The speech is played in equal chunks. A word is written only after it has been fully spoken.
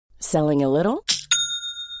Selling a little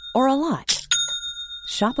or a lot?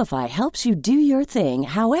 Shopify helps you do your thing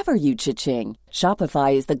however you cha-ching.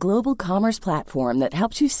 Shopify is the global commerce platform that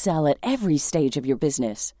helps you sell at every stage of your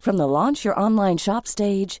business. From the launch your online shop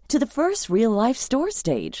stage to the first real-life store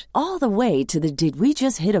stage, all the way to the did we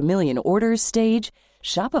just hit a million orders stage.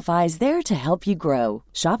 Shopify is there to help you grow.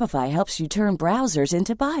 Shopify helps you turn browsers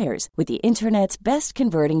into buyers with the internet's best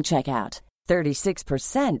converting checkout.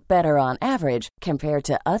 36% better on average compared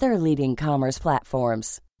to other leading commerce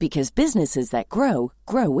platforms. Because businesses that grow,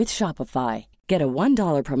 grow with Shopify. Get a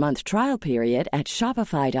 $1 per month trial period at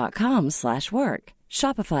shopify.com/work.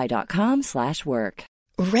 Shopify.com/work.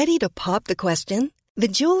 Ready to pop the question? The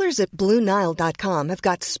jewelers at BlueNile.com have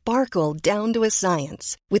got sparkle down to a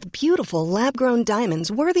science with beautiful lab-grown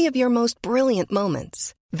diamonds worthy of your most brilliant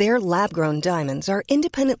moments. Their lab-grown diamonds are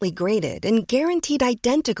independently graded and guaranteed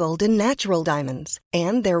identical to natural diamonds.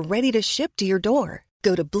 And they're ready to ship to your door.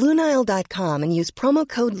 Go to BlueNile.com and use promo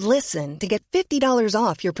code LISTEN to get $50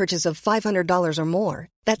 off your purchase of $500 or more.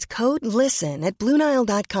 That's code LISTEN at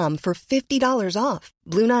BlueNile.com for $50 off.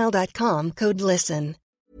 BlueNile.com, code LISTEN.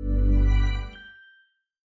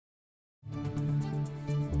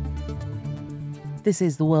 This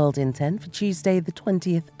is The World in 10 for Tuesday, the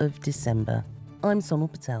 20th of December. I'm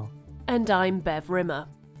Sonal Patel. And I'm Bev Rimmer.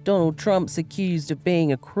 Donald Trump's accused of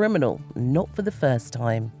being a criminal, not for the first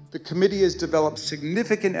time. The committee has developed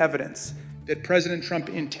significant evidence that President Trump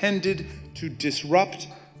intended to disrupt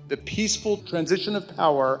the peaceful transition of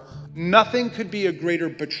power. Nothing could be a greater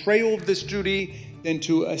betrayal of this duty than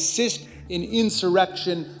to assist in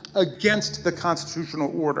insurrection against the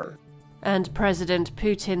constitutional order. And President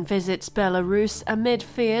Putin visits Belarus amid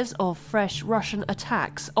fears of fresh Russian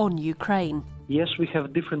attacks on Ukraine. Yes, we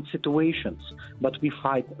have different situations, but we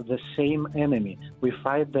fight the same enemy. We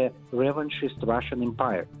fight the revanchist Russian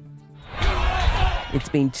Empire. It's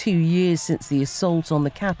been 2 years since the assault on the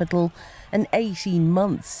Capitol and 18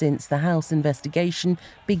 months since the House investigation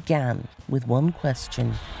began with one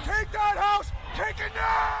question. Take that house! Take it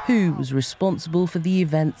now! Who was responsible for the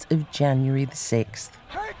events of January the 6th?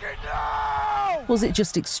 Take it now! Was it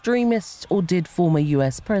just extremists, or did former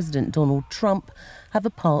US President Donald Trump have a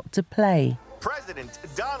part to play? President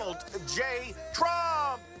Donald J.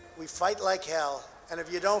 Trump! We fight like hell, and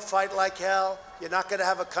if you don't fight like hell, you're not going to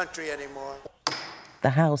have a country anymore.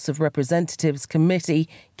 The House of Representatives Committee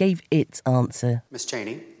gave its answer. Ms.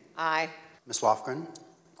 Cheney? Aye. Ms. Lofgren?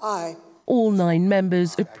 Aye. All 9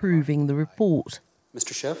 members approving the report.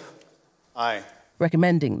 Mr. Schiff? Aye.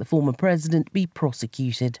 Recommending the former president be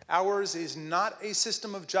prosecuted. Ours is not a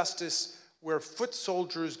system of justice where foot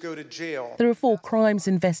soldiers go to jail. There are 4 crimes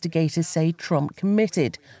investigators say Trump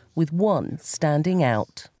committed, with one standing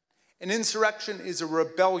out. An insurrection is a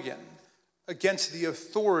rebellion against the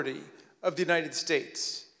authority of the United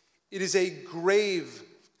States. It is a grave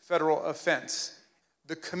federal offense.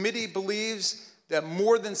 The committee believes that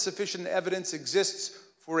more than sufficient evidence exists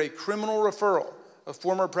for a criminal referral of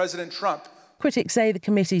former President Trump. Critics say the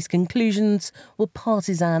committee's conclusions were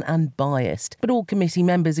partisan and biased, but all committee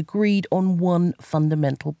members agreed on one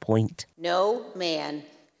fundamental point. No man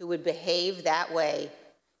who would behave that way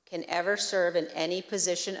can ever serve in any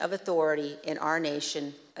position of authority in our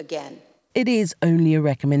nation again. It is only a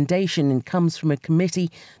recommendation and comes from a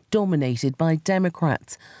committee dominated by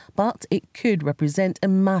Democrats, but it could represent a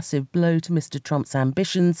massive blow to Mr. Trump's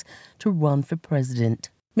ambitions to run for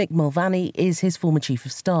president. Mick Mulvaney is his former chief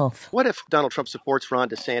of staff. What if Donald Trump supports Ron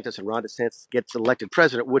DeSantis and Ron DeSantis gets elected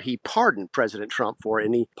president? Would he pardon President Trump for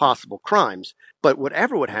any possible crimes? But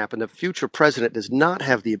whatever would happen, the future president does not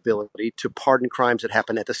have the ability to pardon crimes that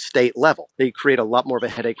happen at the state level. They create a lot more of a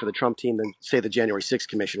headache for the Trump team than, say, the January 6th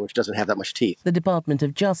Commission, which doesn't have that much teeth. The Department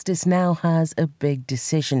of Justice now has a big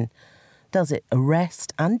decision. Does it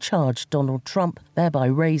arrest and charge Donald Trump, thereby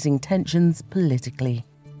raising tensions politically?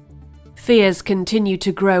 Fears continue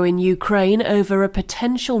to grow in Ukraine over a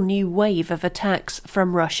potential new wave of attacks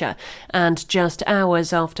from Russia. And just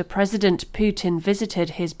hours after President Putin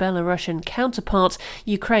visited his Belarusian counterpart,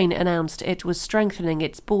 Ukraine announced it was strengthening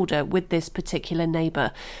its border with this particular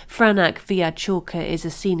neighbour. Franak Vyachurka is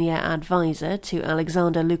a senior advisor to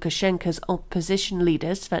Alexander Lukashenko's opposition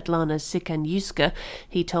leader Svetlana Tsikhanouskaya.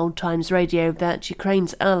 He told Times Radio that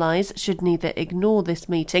Ukraine's allies should neither ignore this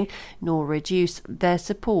meeting nor reduce their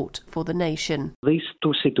support for the nation. These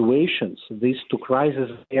two situations, these two crises,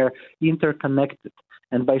 they are interconnected.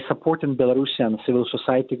 And by supporting Belarusian civil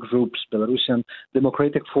society groups, Belarusian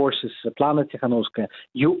democratic forces, Svetlana Tsikhanouskaya,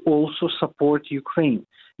 you also support Ukraine.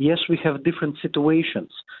 Yes, we have different situations,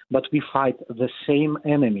 but we fight the same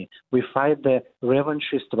enemy. We fight the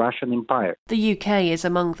revanchist Russian Empire. The UK is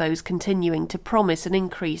among those continuing to promise an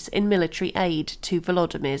increase in military aid to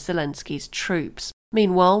Volodymyr Zelensky's troops.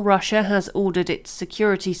 Meanwhile, Russia has ordered its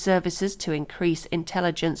security services to increase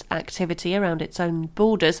intelligence activity around its own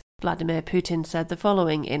borders. Vladimir Putin said the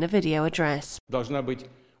following in a video address.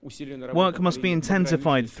 Work must be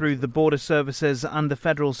intensified through the border services and the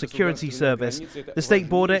Federal Security Service. The state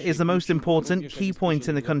border is the most important key point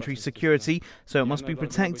in the country's security, so it must be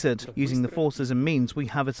protected using the forces and means we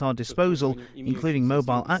have at our disposal, including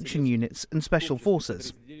mobile action units and special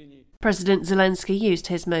forces. President Zelensky used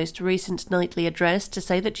his most recent nightly address to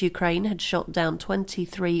say that Ukraine had shot down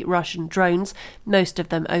 23 Russian drones, most of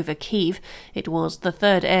them over Kyiv. It was the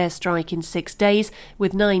third airstrike in 6 days,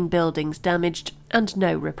 with 9 buildings damaged and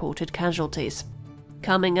no reported casualties.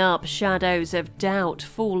 Coming up, shadows of doubt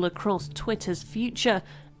fall across Twitter's future,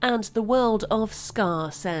 and the world of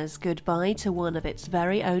Scar says goodbye to one of its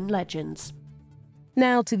very own legends.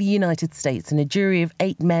 Now to the United States, and a jury of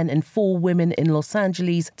 8 men and 4 women in Los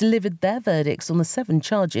Angeles delivered their verdicts on the 7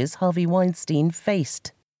 charges Harvey Weinstein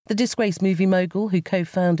faced. The disgraced movie mogul, who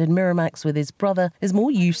co-founded Miramax with his brother, is more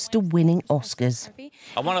used to winning Oscars.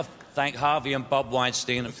 I want to thank Harvey and Bob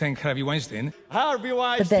Weinstein. Thank Harvey Weinstein.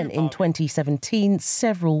 But then in 2017,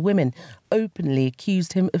 several women openly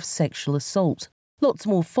accused him of sexual assault. Lots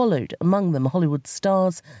more followed, among them Hollywood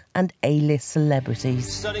stars and A-list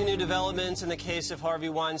celebrities. Stunning new developments in the case of Harvey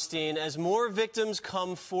Weinstein as more victims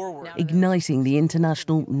come forward. Igniting the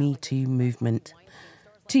international Me Too movement.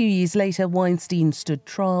 2 years later, Weinstein stood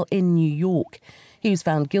trial in New York. He was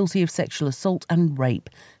found guilty of sexual assault and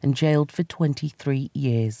rape and jailed for 23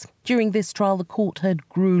 years. During this trial, the court heard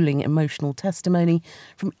gruelling emotional testimony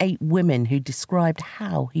from 8 women who described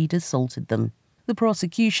how he'd assaulted them. The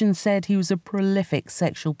prosecution said he was a prolific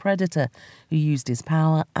sexual predator who used his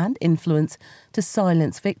power and influence to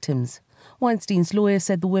silence victims. Weinstein's lawyer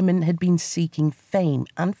said the women had been seeking fame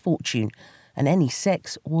and fortune, and any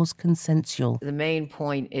sex was consensual. The main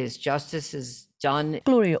point is justice is done.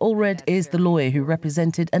 Gloria Allred is the lawyer who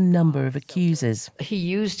represented a number of accusers. He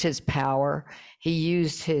used his power, he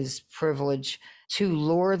used his privilege to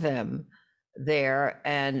lure them there,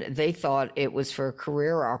 and they thought it was for a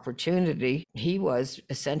career opportunity. He was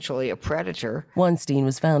essentially a predator. Weinstein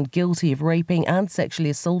was found guilty of raping and sexually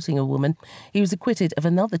assaulting a woman. He was acquitted of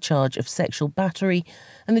another charge of sexual battery,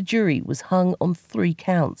 and the jury was hung on 3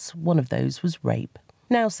 counts. One of those was rape.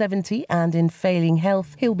 Now 70 and in failing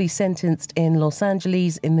health, he'll be sentenced in Los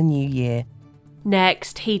Angeles in the new year.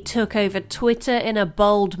 Next, he took over Twitter in a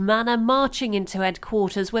bold manner, marching into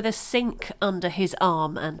headquarters with a sink under his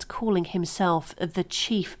arm and calling himself the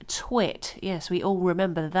Chief Twit. Yes, we all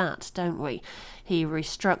remember that, don't we? He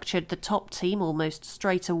restructured the top team almost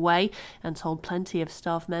straight away and told plenty of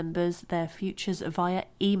staff members their futures via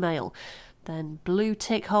email. Then blue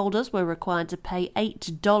tick holders were required to pay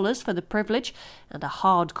 $8 for the privilege, and a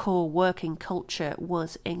hardcore working culture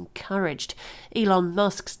was encouraged. Elon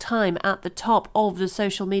Musk's time at the top of the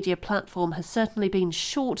social media platform has certainly been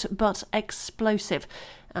short but explosive,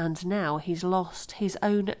 and now he's lost his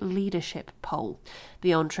own leadership poll.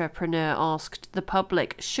 The entrepreneur asked the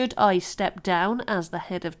public, "Should I step down as the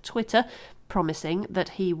head of Twitter?" promising that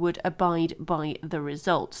he would abide by the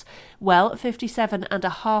results. Well,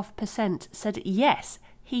 57.5% said yes,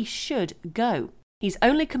 he should go. He's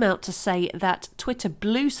only come out to say that Twitter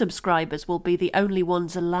Blue subscribers will be the only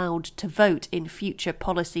ones allowed to vote in future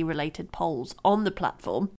policy-related polls on the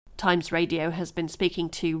platform. Times Radio has been speaking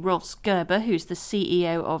to Ross Gerber, who's the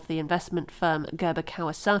CEO of the investment firm Gerber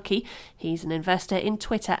Kawasaki. He's an investor in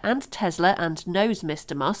Twitter and Tesla and knows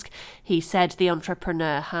Mr. Musk. He said the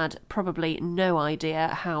entrepreneur had probably no idea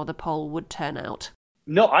how the poll would turn out.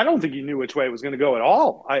 No, I don't think he knew which way it was going to go at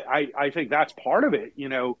all. I think that's part of it. You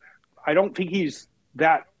know, I don't think he's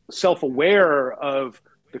that self-aware of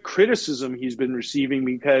the criticism he's been receiving,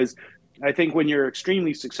 because I think when you're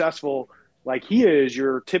extremely successful like he is,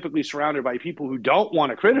 you're typically surrounded by people who don't want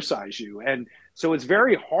to criticize you. And so it's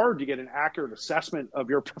very hard to get an accurate assessment of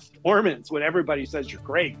your performance when everybody says you're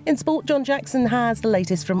great. In sport, John Jackson has the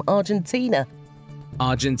latest from Argentina.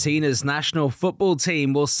 Argentina's national football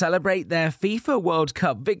team will celebrate their FIFA World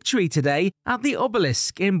Cup victory today at the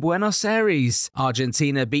Obelisk in Buenos Aires.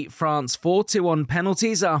 Argentina beat France 4-2 on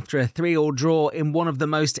penalties after a 3-3 draw in one of the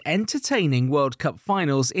most entertaining World Cup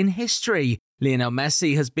finals in history. Lionel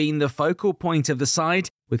Messi has been the focal point of the side,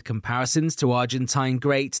 with comparisons to Argentine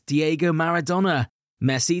great Diego Maradona.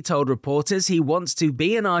 Messi told reporters he wants to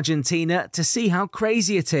be in Argentina to see how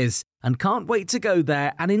crazy it is and can't wait to go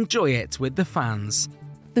there and enjoy it with the fans.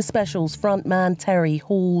 The Specials frontman Terry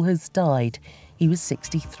Hall has died. He was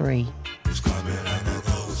 63.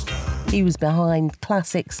 He was behind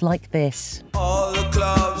classics like this. All the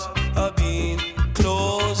clubs are being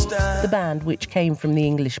closed down. The band, which came from the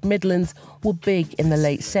English Midlands, were big in the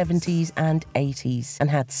late 70s and 80s and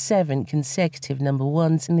had 7 consecutive number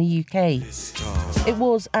ones in the UK. It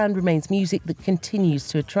was and remains music that continues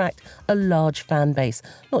to attract a large fan base,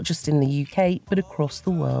 not just in the UK, but across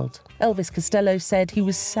the world. Elvis Costello said he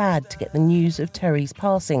was sad to get the news of Terry's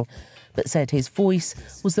passing, but said his voice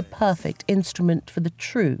was the perfect instrument for the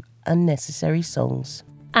true and necessary songs.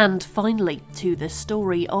 And finally, to the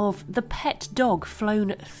story of the pet dog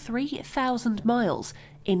flown 3,000 miles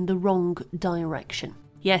in the wrong direction.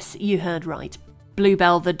 Yes, you heard right.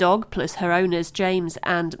 Bluebell the dog, plus her owners James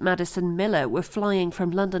and Madison Miller, were flying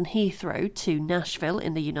from London Heathrow to Nashville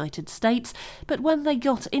in the United States, but when they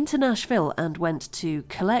got into Nashville and went to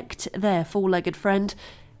collect their four-legged friend,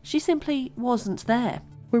 she simply wasn't there.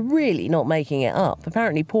 We're really not making it up.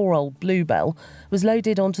 Apparently poor old Bluebell was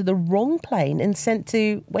loaded onto the wrong plane and sent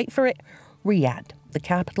to, wait for it, Riyadh, the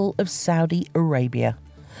capital of Saudi Arabia.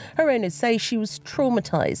 Her owners say she was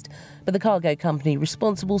traumatised, but the cargo company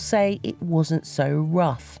responsible say it wasn't so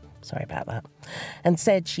rough. Sorry about that. And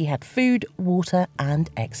said she had food, water and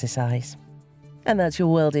exercise. And that's your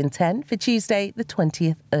World in 10 for Tuesday, the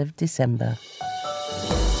 20th of December.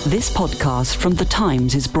 This podcast from The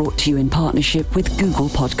Times is brought to you in partnership with Google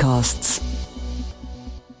Podcasts.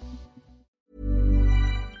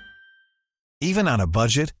 Even on a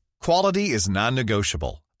budget, quality is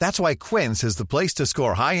non-negotiable. That's why Quince is the place to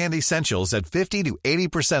score high-end essentials at 50 to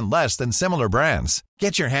 80% less than similar brands.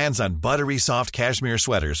 Get your hands on buttery soft cashmere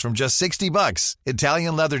sweaters from just $60,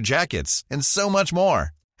 Italian leather jackets, and so much more.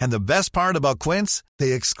 And the best part about Quince,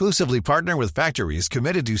 they exclusively partner with factories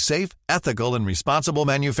committed to safe, ethical, and responsible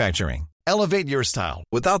manufacturing. Elevate your style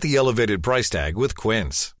without the elevated price tag with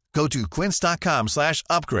Quince. Go to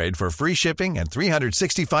quince.com/upgrade for free shipping and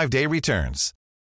 365-day returns.